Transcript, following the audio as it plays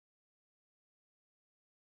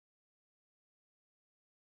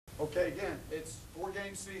Okay, again, it's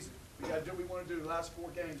 4-game season. We got to do what we want to do the last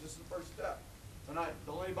 4 games. This is the first step. Tonight,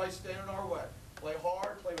 don't let anybody stand in our way. Play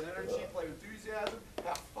hard, play with energy, play with enthusiasm,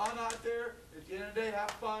 have fun out there. At the end of the day,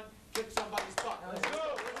 have fun, kick somebody's butt. Let's go!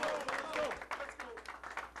 Let's go! Let's go! Let's go!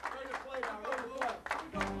 Ready to play now. Ready to play.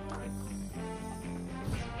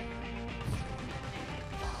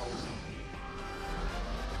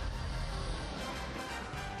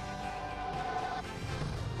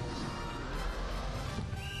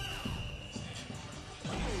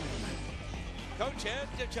 Coach Ed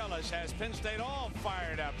DeChellis has Penn State all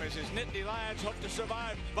fired up as his Nittany Lions hope to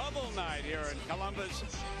survive bubble night here in Columbus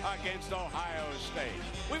against Ohio State.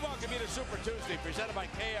 We welcome you to Super Tuesday, presented by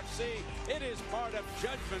KFC. It is part of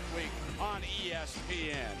Judgment Week on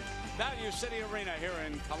ESPN. Value City Arena here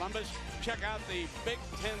in Columbus. Check out the Big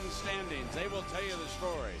Ten standings. They will tell you the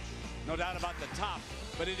story. No doubt about the top,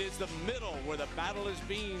 but it is the middle where the battle is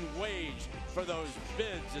being waged for those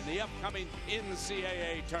bids in the upcoming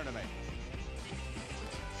NCAA tournament.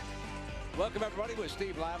 Welcome, everybody, with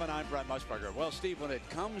Steve Lavin. I'm Brent Musburger. Well, Steve, when it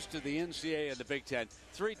comes to the NCAA and the Big Ten,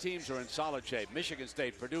 3 teams are in solid shape: Michigan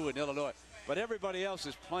State, Purdue, and Illinois. But everybody else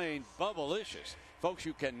is playing bubble-licious. Folks,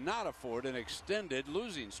 you cannot afford an extended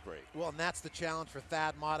losing streak. Well, and that's the challenge for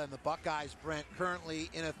Thad Matta and the Buckeyes, Brent, currently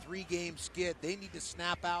in a 3-game skid. They need to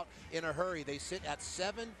snap out in a hurry. They sit at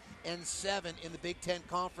 7-7 in the Big Ten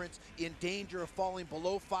Conference, in danger of falling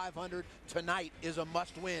below 500. Tonight is a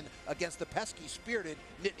must-win against the pesky, spirited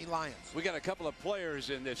Nittany Lions. We got a couple of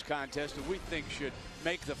players in this contest who we think should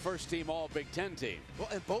make the first-team All-Big Ten team. Well,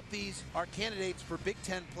 and both these are candidates for Big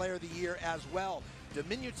Ten Player of the Year as well.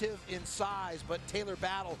 Diminutive in size, but Taylor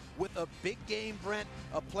Battle with a big game, Brent,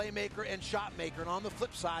 a playmaker and shot maker. And on the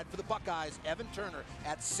flip side for the Buckeyes, Evan Turner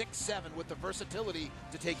at 6'7" with the versatility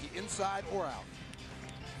to take you inside or out.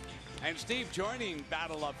 And Steve, joining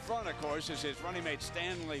Battle up front, of course, is his running mate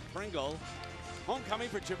Stanley Pringle. Homecoming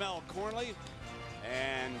for Jamel Cornley.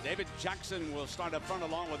 And David Jackson will start up front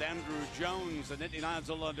along with Andrew Jones. The Nittany Lions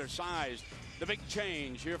a little undersized. The big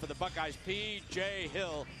change here for the Buckeyes. P.J.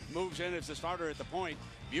 Hill moves in as the starter at the point.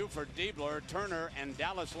 Buford, Diebler, Turner, and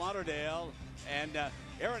Dallas Lauderdale. And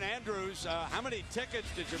Aaron Andrews, how many tickets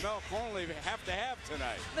did Jamel Cornley have to have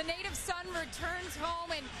tonight? The native son returns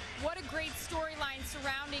home, and what a great storyline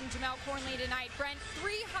surrounding Jamel Cornley tonight. Brent,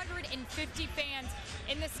 350 fans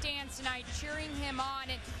in the stands tonight cheering him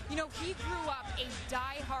on. And, you know, he grew up a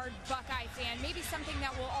diehard Buckeye fan, maybe something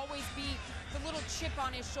that will always be the little chip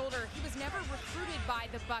on his shoulder. He was never recruited by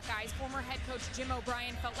the Buckeyes. Former head coach Jim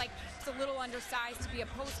O'Brien felt like it's a little undersized to be a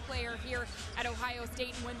post player here at Ohio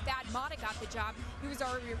State. And when Thad Matta got the job, he was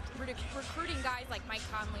already recruiting guys like Mike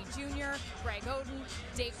Conley Jr., Greg Oden,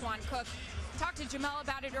 Daquan Cook. Talked to Jamel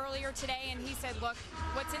about it earlier today, and he said, look,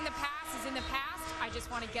 what's in the past is in the past. I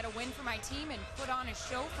just want to get a win for my team and put on a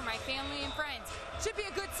show for my family and friends. Should be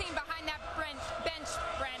a good scene behind that bench,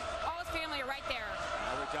 Brent. All his family are right there.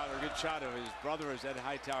 A good shot of his brother as Ed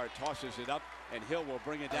Hightower tosses it up, and Hill will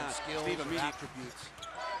bring it down. And skills and attributes.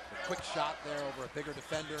 A quick shot there over a bigger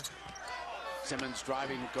defender. Simmons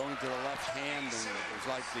driving, going to the left hand, and it was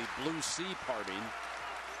like the blue sea parting.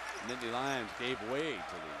 Nittany Lions gave way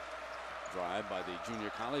to the drive by the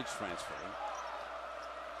junior college transfer.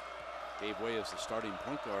 Gave way as the starting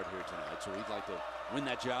point guard here tonight, so he'd like to win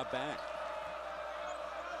that job back.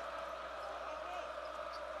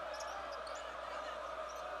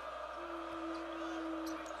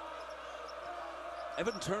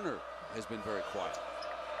 Evan Turner has been very quiet.